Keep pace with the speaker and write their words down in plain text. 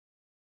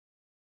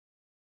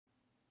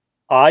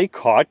I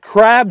caught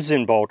crabs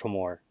in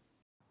Baltimore.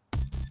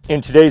 In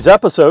today's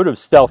episode of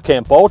Stealth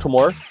Camp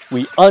Baltimore,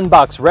 we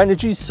unbox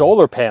Renogy's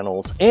solar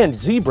panels and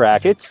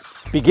Z-brackets,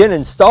 begin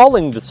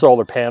installing the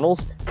solar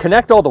panels,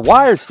 connect all the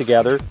wires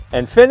together,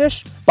 and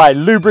finish by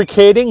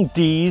lubricating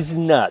these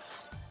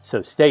nuts.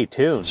 So stay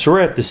tuned. So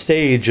we're at the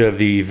stage of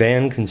the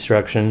van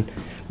construction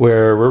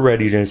where we're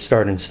ready to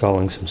start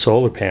installing some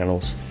solar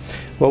panels.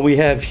 What we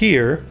have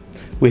here,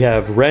 we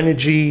have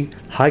Renogy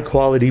high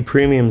quality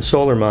premium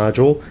solar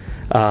module.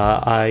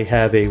 I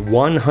have a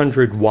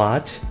 100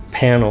 watt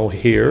panel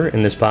here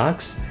in this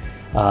box.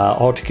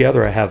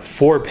 Altogether I have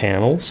 4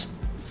 panels.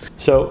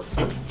 So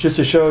just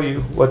to show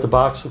you what the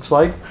box looks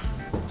like.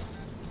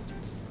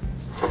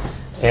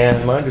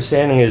 And my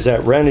understanding is that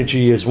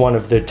Renogy is one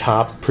of the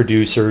top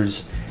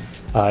producers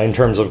in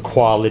terms of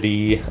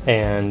quality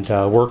and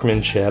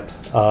workmanship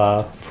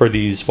for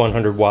these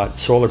 100 watt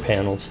solar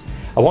panels.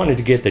 I wanted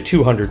to get the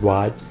 200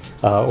 watt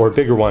or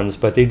bigger ones,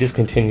 but they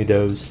discontinued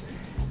those.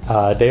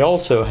 They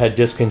also had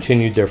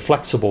discontinued their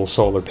flexible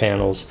solar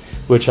panels,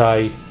 which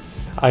I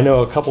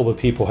know a couple of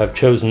people have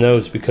chosen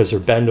those because they're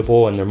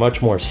bendable and they're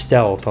much more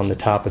stealth on the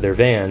top of their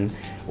van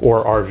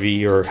or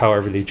RV or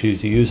however they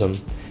choose to use them,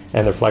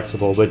 and they're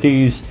flexible. But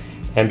these,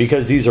 and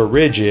because these are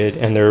rigid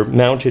and they're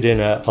mounted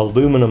in an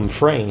aluminum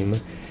frame,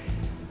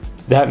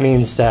 that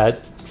means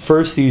that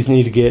first these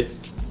need to get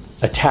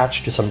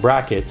attached to some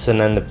brackets, and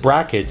then the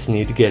brackets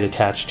need to get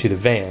attached to the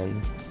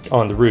van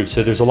on the roof.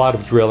 So there's a lot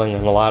of drilling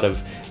and a lot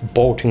of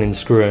bolting and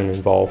screwing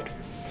involved.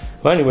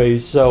 Well,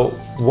 anyways, so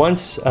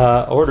once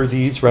I ordered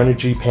these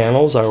Renogy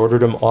panels, I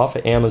ordered them off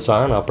of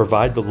Amazon. I'll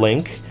provide the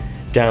link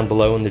down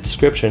below in the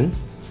description.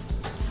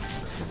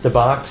 The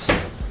box,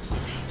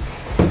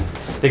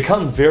 they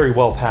come very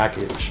well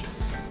packaged.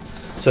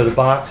 So the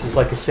box is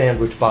like a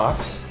sandwich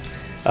box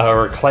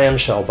or a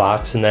clamshell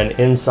box, and then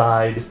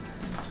inside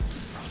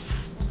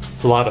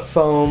it's a lot of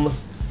foam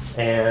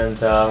and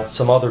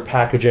some other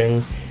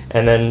packaging.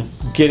 And then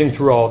getting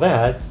through all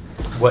that,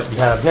 what you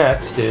have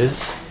next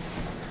is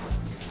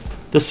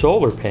the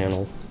solar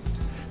panel.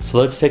 So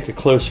let's take a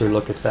closer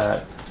look at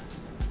that.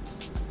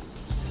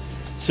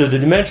 So the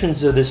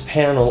dimensions of this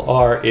panel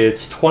are,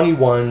 it's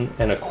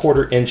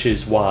 21¼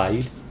 inches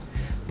wide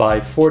by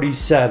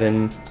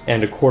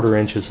 47¼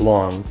 inches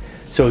long.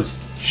 So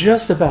it's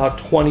just about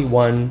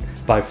 21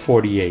 by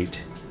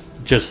 48,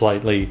 just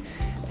slightly.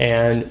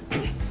 And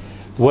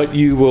what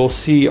you will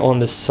see on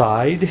the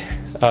side,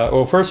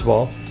 well, first of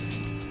all,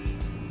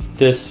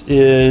 this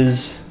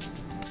is,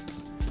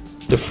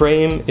 the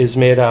frame is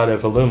made out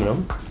of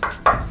aluminum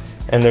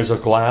and there's a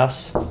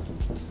glass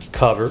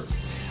cover.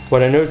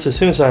 What I noticed as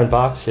soon as I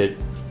unboxed it,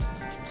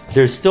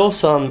 there's still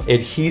some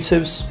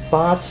adhesive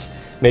spots,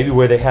 maybe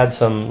where they had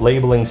some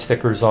labeling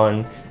stickers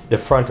on the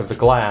front of the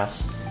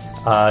glass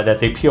that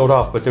they peeled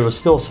off, but there was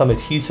still some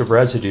adhesive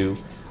residue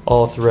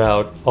all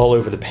throughout, all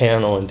over the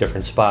panel in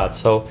different spots.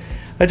 So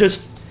I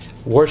just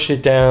washed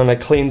it down, I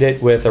cleaned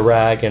it with a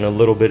rag and a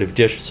little bit of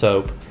dish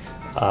soap.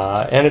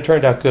 And it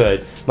turned out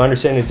good. My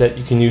understanding is that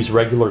you can use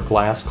regular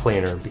glass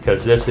cleaner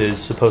because this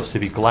is supposed to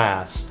be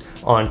glass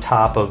on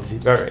top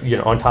of,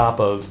 on top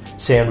of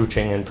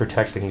sandwiching and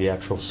protecting the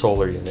actual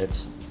solar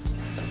units.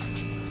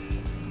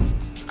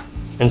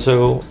 And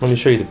so let me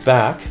show you the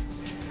back.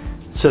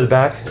 So the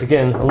back,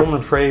 again,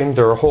 aluminum frame.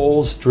 There are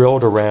holes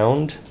drilled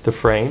around the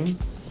frame.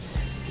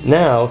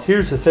 Now,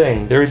 here's the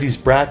thing. There are these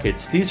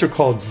brackets. These are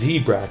called Z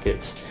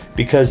brackets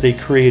because they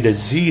create a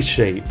Z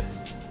shape.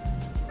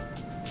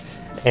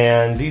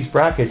 And these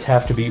brackets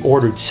have to be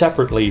ordered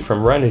separately from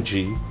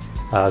Renogy.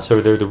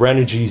 So they're the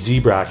Renogy Z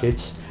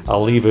brackets.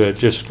 I'll leave a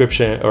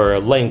description or a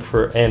link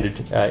for in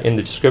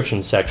the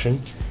description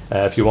section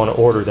if you want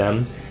to order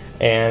them.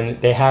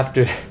 And they have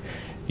to,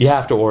 you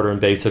have to order them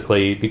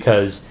basically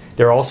because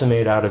they're also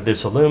made out of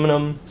this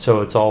aluminum,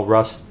 so it's all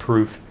rust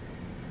proof.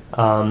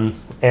 And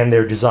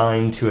they're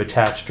designed to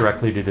attach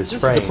directly to this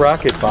frame. This is the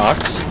bracket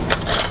box.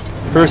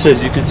 First,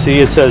 as you can see,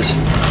 it says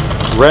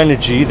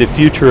Renogy, the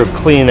future of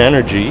clean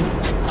energy.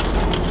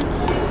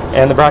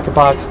 And the bracket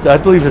box, I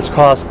believe this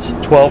costs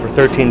 $12 or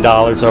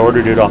 $13. I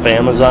ordered it off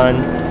Amazon.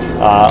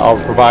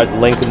 I'll provide the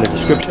link in the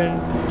description.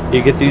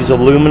 You get these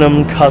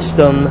aluminum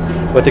custom,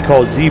 what they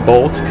call Z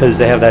bolts, because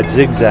they have that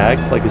zigzag,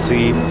 like a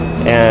Z,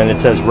 and it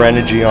says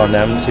Renogy on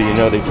them, so you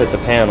know they fit the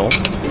panel.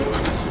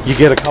 You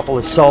get a couple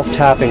of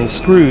self-tapping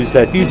screws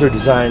that these are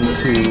designed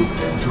to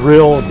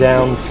drill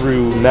down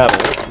through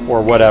metal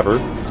or whatever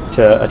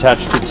to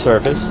attach to the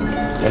surface.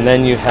 And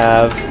then you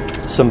have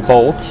some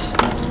bolts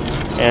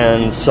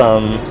and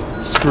some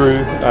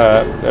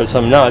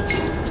some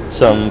nuts,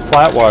 some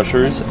flat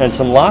washers, and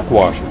some lock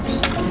washers.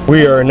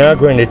 We are now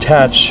going to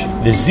attach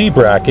the Z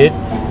bracket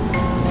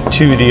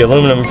to the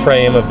aluminum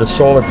frame of the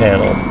solar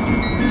panel.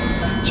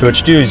 So what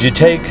you do is you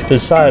take the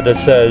side that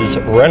says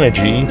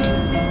Renogy,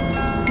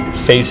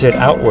 face it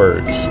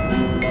outwards.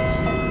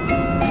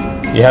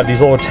 You have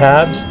these little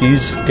tabs.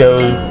 These go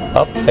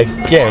up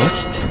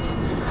against,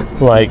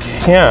 like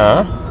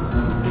here,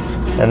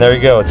 and there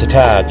you go, it's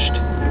attached.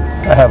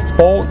 I have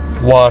bolt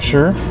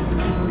washer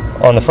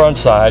on the front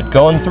side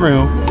going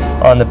through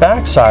On the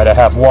back side I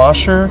have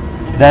washer,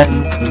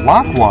 then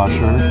lock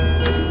washer,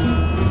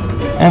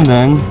 and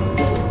then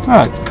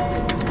nut.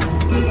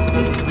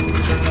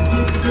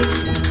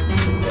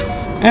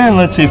 And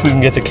let's see if we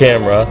can get the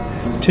camera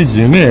to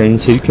zoom in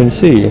so you can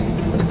see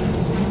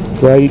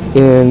right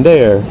in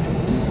there.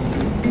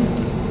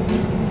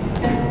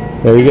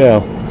 There you go.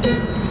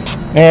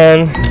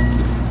 And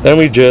then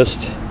we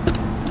just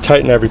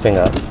tighten everything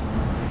up.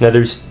 Now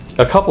there's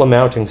a couple of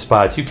mounting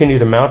spots. You can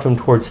either mount them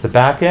towards the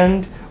back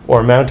end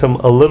or mount them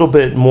a little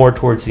bit more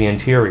towards the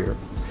interior.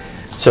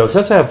 So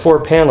since I have 4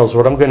 panels,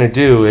 what I'm going to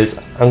do is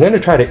I'm going to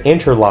try to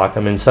interlock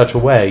them in such a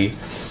way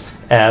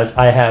as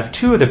I have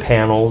 2 of the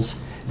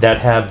panels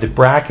that have the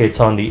brackets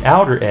on the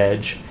outer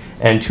edge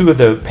and 2 of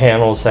the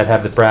panels that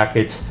have the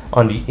brackets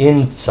on the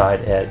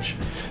inside edge.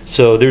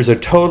 So there's a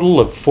total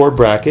of 4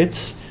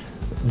 brackets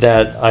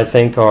that I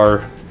think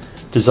are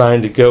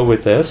designed to go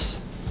with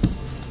this,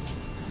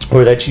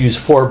 or that you use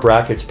 4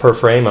 brackets per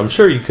frame. I'm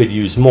sure you could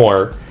use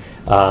more,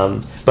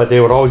 but they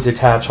would always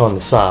attach on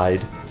the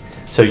side.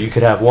 So you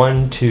could have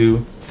 1, 2,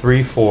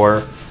 3, 4,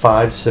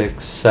 5,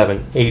 6,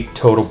 7, 8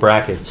 total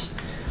brackets.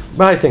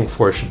 But I think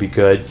 4 should be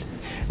good.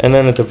 And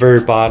then at the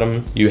very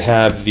bottom you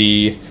have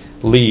the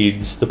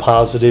leads, the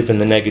positive and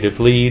the negative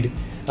lead.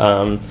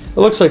 It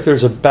looks like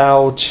there's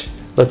about,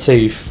 let's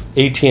say,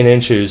 18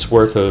 inches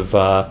worth of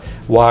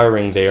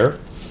wiring there,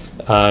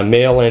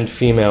 male end,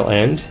 female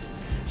end.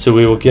 So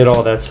we will get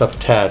all that stuff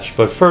attached.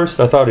 But first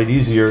I thought it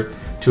easier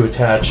to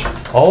attach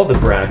all the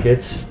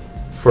brackets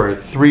for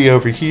 3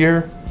 over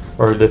here,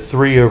 or the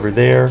 3 over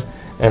there,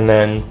 and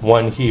then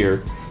 1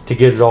 here to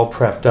get it all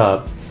prepped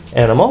up.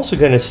 And I'm also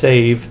going to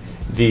save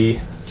the,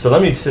 so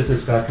let me sit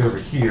this back over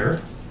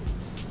here.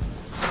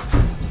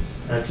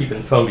 I'm keeping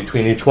the phone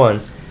between each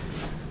one.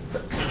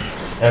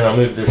 And I'll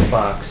move this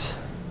box.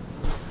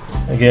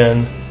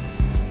 Again,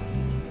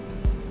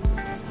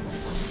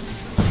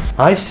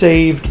 I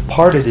saved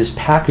part of this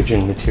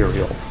packaging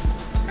material,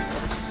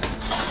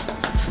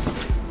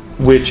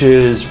 which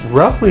is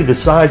roughly the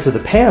size of the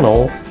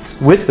panel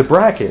with the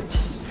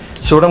brackets.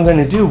 So what I'm going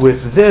to do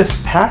with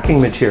this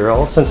packing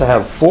material, since I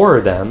have 4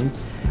 of them,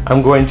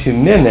 I'm going to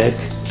mimic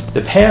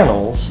the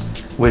panels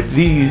with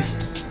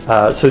these.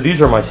 So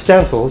these are my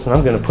stencils, and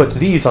I'm going to put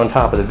these on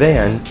top of the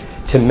van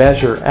to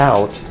measure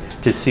out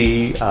to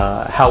see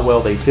how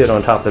well they fit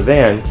on top of the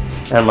van.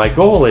 And my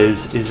goal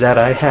is that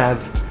I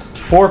have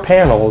 4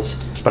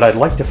 panels, but I'd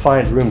like to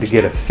find room to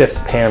get a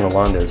 5th panel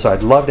on there. So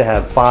I'd love to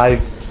have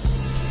 5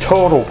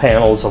 total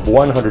panels of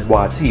 100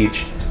 watts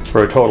each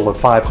for a total of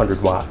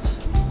 500 watts.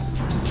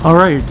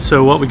 Alright,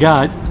 so what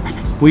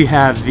we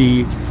have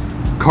the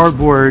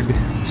cardboard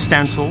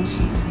stencils.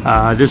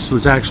 This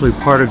was actually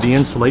part of the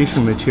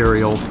insulation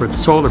material for the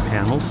solar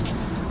panels,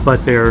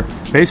 but they're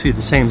basically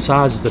the same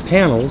size as the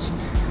panels.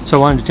 So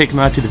I wanted to take them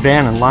out to the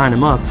van and line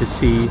them up to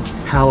see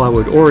how I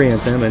would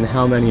orient them and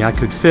how many I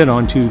could fit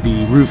onto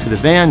the roof of the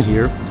van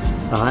here.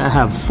 I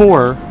have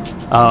 4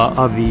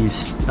 of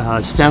these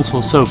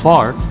stencils so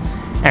far,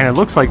 and it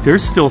looks like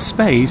there's still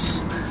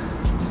space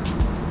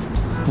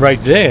right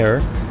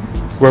there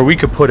where we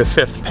could put a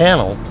 5th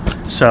panel.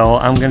 So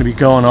I'm going to be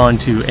going on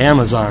to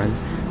Amazon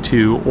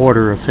to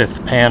order a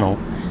 5th panel.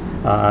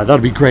 That'll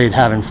be great,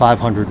 having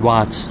 500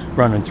 watts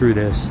running through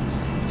this.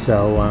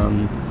 So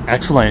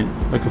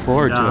excellent, looking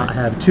forward to it. I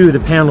have 2 of the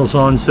panels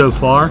on so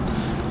far.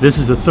 This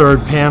is the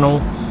 3rd panel.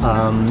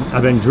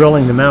 I've been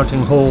drilling the mounting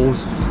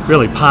holes,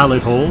 really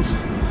pilot holes,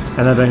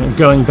 and I've been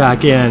going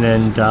back in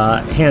and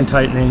hand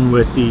tightening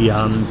with the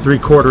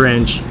 3/4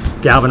 inch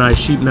galvanized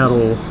sheet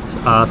metal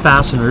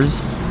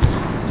fasteners.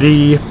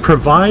 The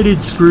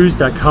provided screws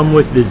that come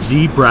with the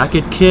Z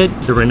bracket kit,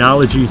 the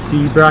Rhenology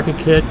Z bracket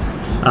kit,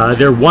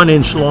 they're 1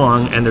 inch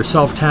long and they're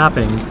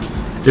self-tapping.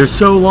 They're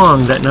so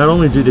long that not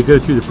only do they go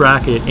through the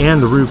bracket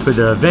and the roof of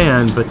the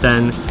van, but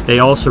then they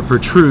also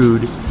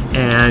protrude,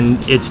 and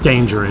it's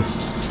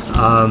dangerous.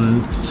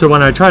 So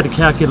when I tried to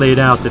calculate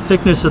out the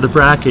thickness of the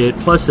bracket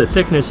plus the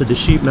thickness of the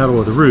sheet metal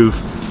of the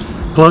roof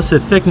plus the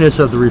thickness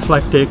of the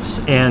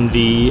Reflectix and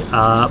the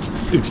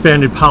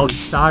expanded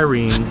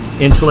polystyrene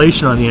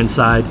insulation on the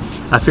inside,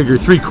 I figured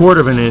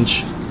 3/4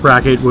 inch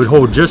bracket would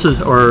hold just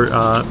as,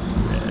 or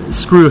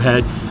screw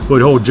head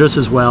would hold just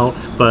as well,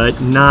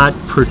 but not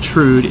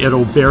protrude.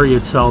 It'll bury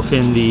itself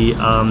in the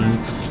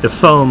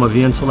foam of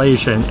the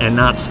insulation and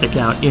not stick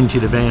out into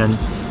the van.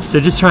 So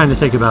just trying to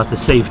think about the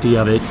safety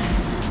of it.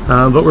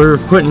 But we're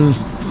putting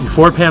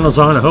 4 panels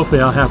on, and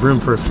hopefully I'll have room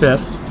for a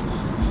 5th.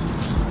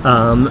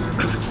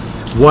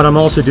 What I'm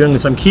also doing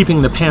is I'm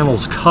keeping the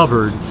panels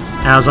covered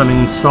as I'm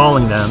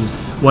installing them.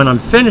 When I'm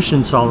finished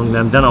installing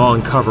them, then I'll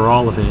uncover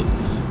all of it.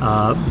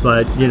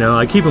 But you know,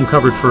 I keep them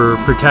covered for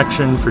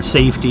protection, for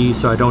safety,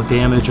 so I don't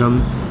damage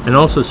them, and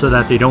also so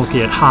that they don't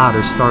get hot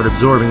or start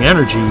absorbing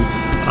energy,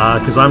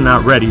 because I'm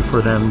not ready for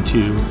them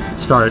to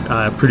start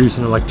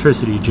producing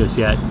electricity just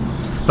yet.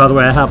 By the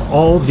way, I have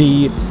all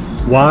the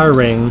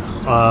wiring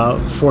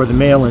for the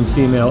male and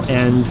female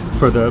end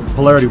for the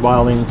polarity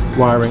wiring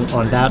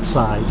on that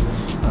side.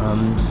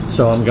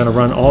 So I'm going to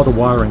run all the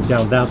wiring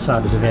down that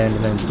side of the van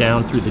and then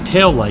down through the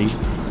tail light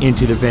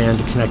into the van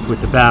to connect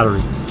with the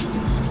battery.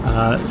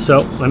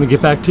 So let me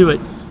get back to it.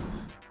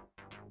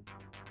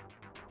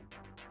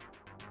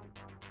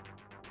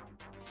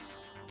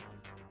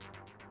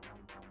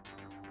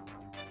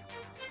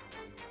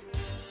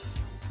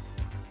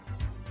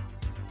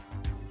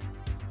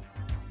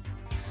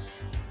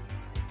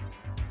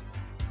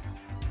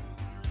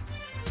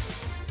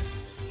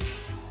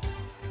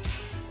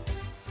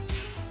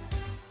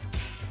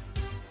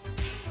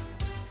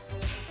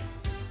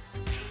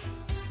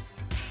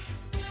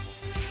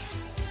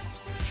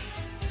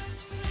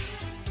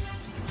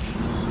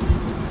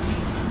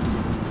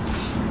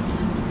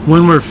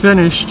 When we're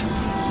finished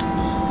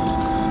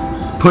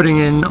putting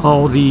in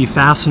all the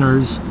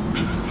fasteners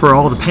for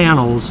all the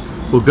panels,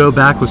 we'll go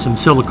back with some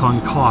silicone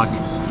caulk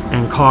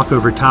and caulk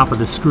over top of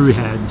the screw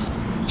heads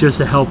just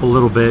to help a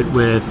little bit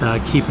with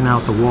keeping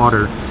out the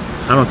water.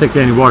 I don't think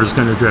any water's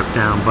going to drip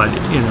down, but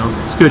you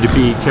know, it's good to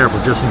be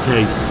careful just in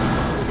case.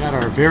 We got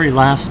our very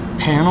last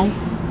panel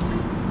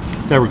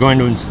that we're going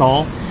to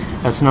install.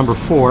 That's number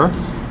 4,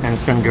 and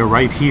it's going to go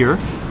right here.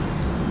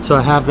 So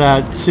I have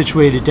that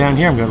situated down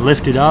here. I'm going to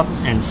lift it up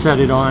and set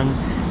it on,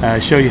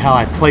 show you how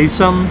I place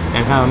them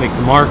and how I make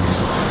the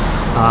marks.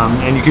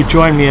 And you could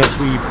join me as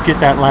we get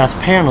that last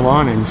panel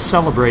on and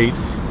celebrate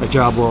a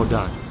job well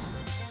done.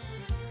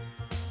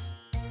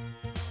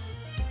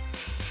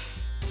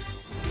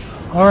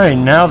 Alright,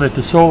 now that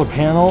the solar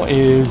panel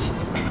is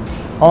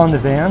on the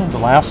van, the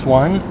last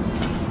one,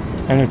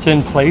 and it's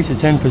in place,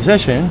 it's in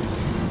position,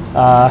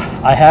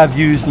 I have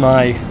used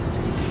my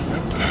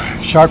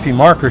Sharpie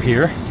marker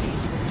here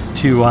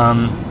to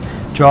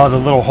draw the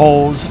little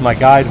holes, my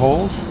guide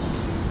holes.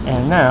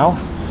 And now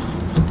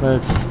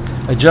let's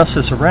adjust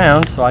this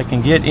around so I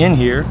can get in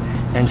here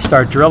and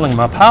start drilling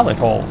my pilot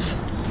holes.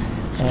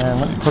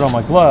 And let me put on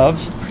my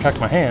gloves, protect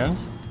my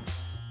hands.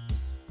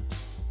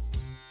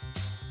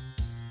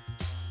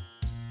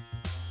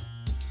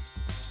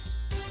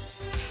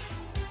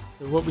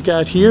 So what we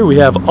got here, we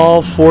have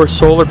all 4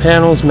 solar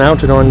panels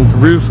mounted on the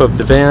roof of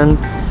the van.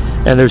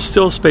 And there's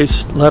still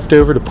space left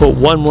over to put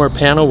one more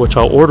panel, which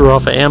I'll order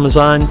off of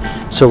Amazon.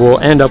 So we'll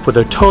end up with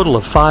a total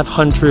of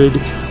 500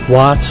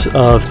 watts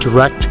of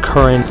direct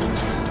current.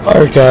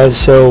 Alright guys,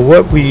 so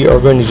what we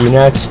are going to do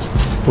next,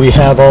 we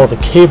have all the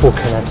cable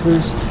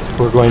connectors.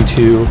 We're going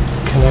to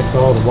connect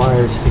all the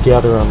wires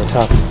together on the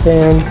top of the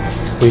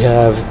fan. We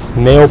have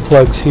male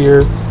plugs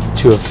here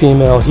to a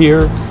female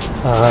here.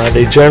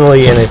 They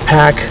generally in a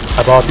pack.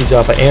 I bought these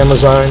off of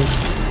Amazon.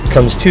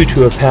 Comes 2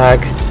 to a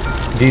pack.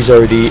 These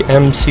are the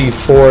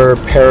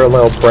MC4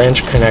 parallel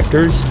branch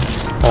connectors.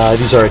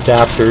 These are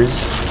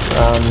adapters.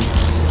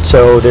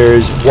 So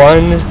there's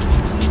one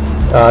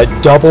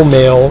double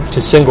male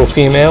to single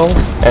female,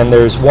 and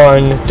there's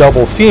one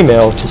double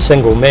female to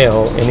single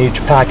male in each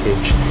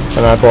package.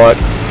 And I bought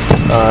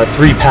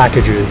 3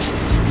 packages.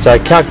 So I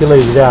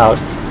calculated out,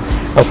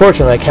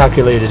 unfortunately I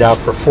calculated out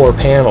for 4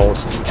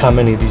 panels how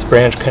many of these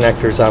branch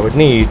connectors I would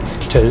need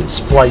to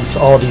splice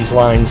all these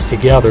lines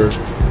together,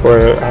 or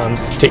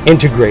to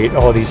integrate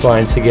all these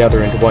lines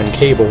together into one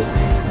cable.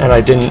 And I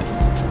didn't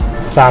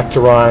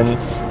factor on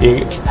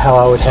how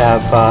I would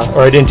have,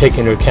 or I didn't take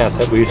into account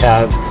that we'd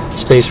have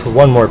space for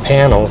one more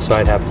panel, so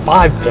I'd have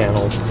 5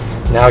 panels.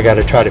 Now I got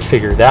to try to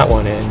figure that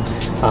one in,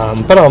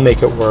 but I'll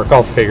make it work,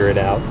 I'll figure it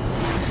out.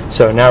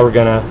 So now we're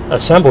going to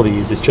assemble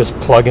these. It's just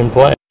plug and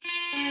play.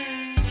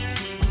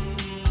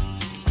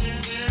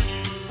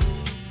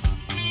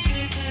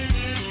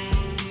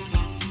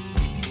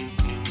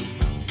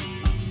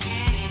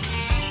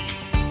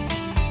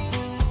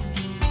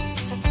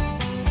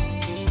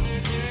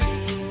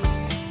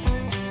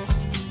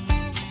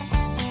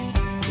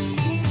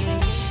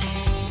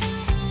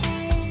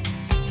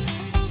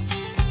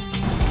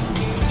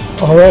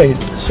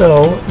 Alright,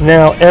 so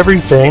now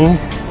everything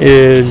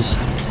is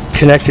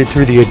connected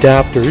through the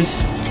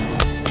adapters,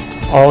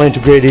 all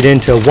integrated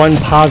into one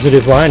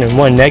positive line and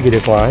one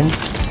negative line.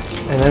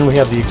 And then we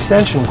have the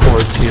extension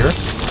cords here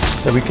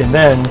that we can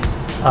then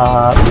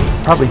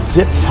probably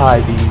zip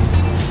tie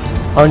these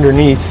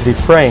underneath the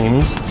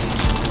frames.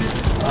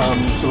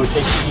 So we'll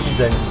take these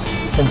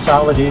and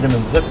consolidate them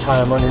and zip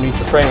tie them underneath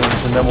the frames,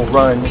 and then we'll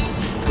run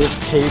this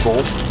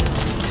cable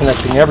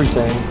connecting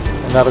everything,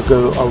 and that'll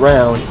go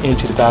around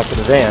into the back of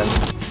the van.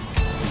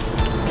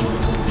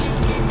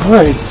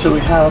 Alright, so we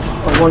have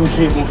our one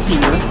cable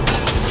here.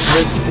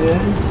 This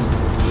is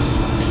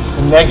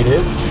the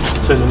negative,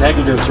 so the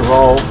negatives are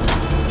all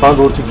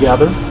bundled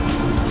together.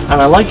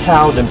 And I like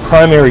how the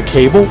primary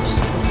cables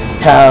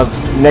have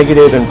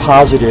negative and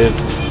positive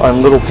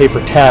on little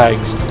paper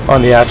tags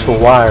on the actual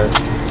wire,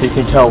 so you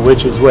can tell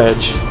which is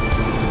which.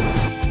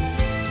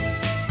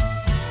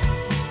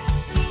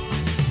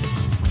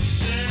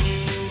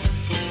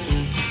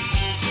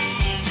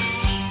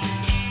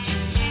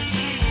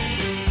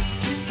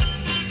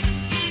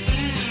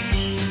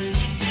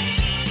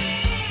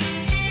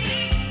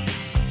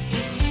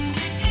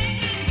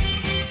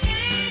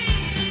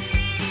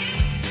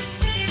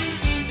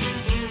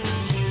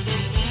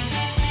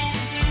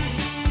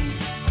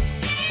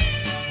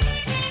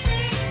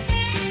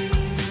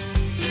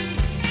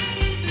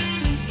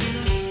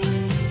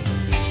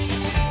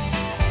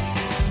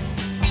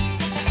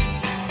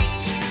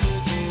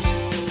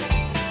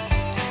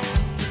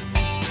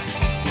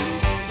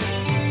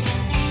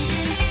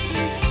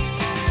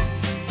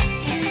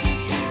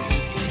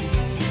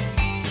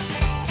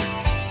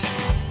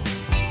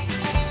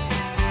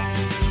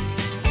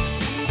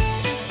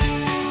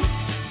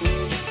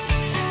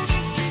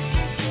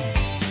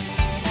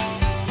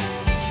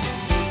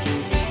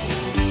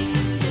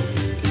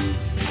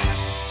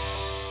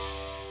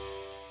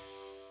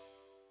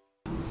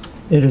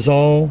 it is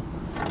all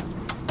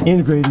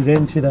integrated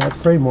into that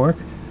framework.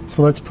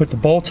 So let's put the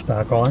bolts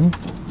back on.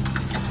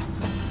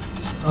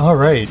 All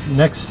right,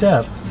 next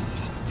step.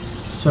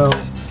 So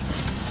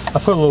I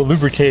put a little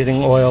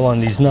lubricating oil on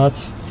these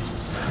nuts.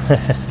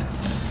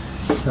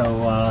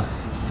 So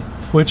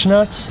which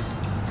nuts?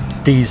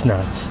 These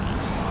nuts.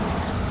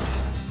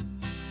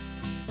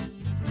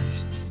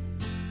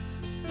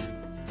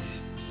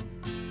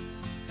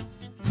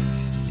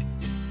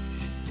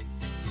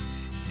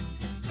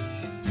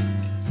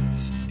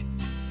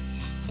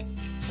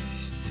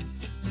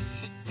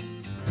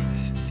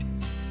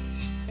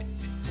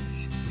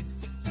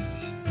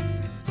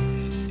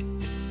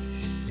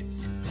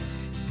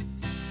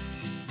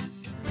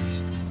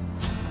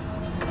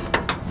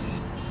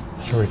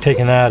 So we're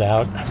taking that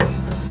out.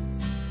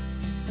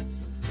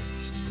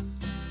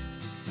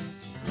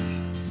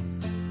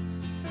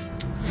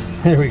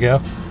 There we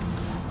go.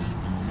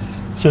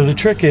 So the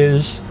trick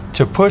is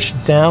to push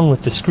down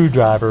with the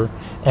screwdriver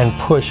and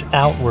push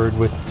outward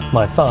with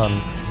my thumb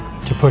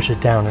to push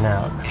it down and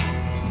out.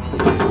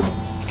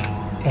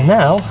 And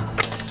now,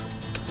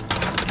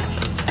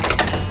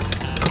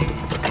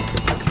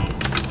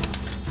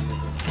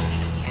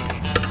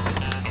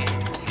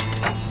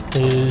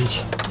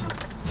 is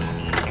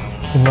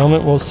the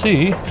moment we'll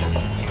see.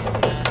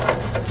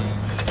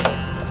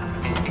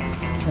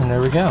 And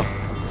there we go.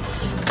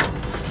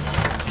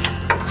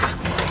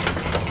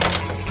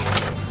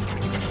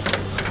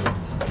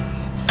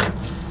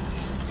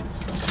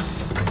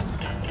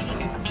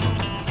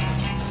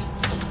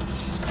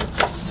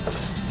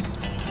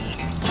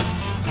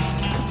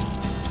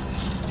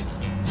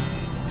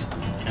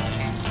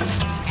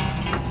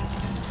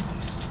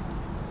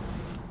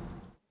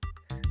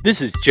 This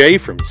is Jay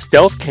from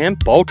Stealth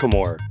Camp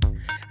Baltimore.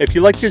 If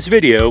you like this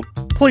video,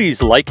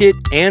 please like it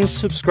and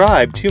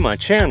subscribe to my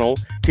channel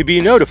to be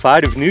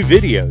notified of new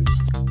videos.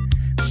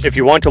 If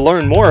you want to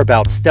learn more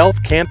about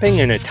stealth camping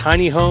in a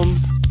tiny home,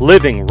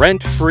 living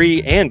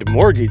rent-free and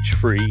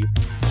mortgage-free,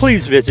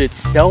 please visit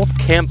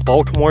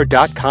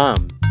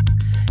stealthcampbaltimore.com.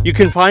 You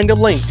can find a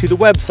link to the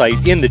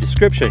website in the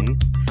description,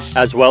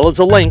 as well as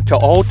a link to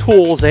all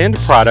tools and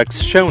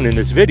products shown in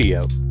this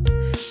video.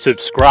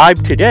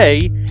 Subscribe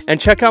today and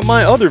check out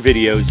my other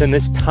videos in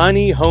this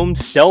tiny home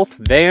stealth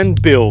van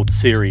build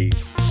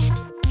series.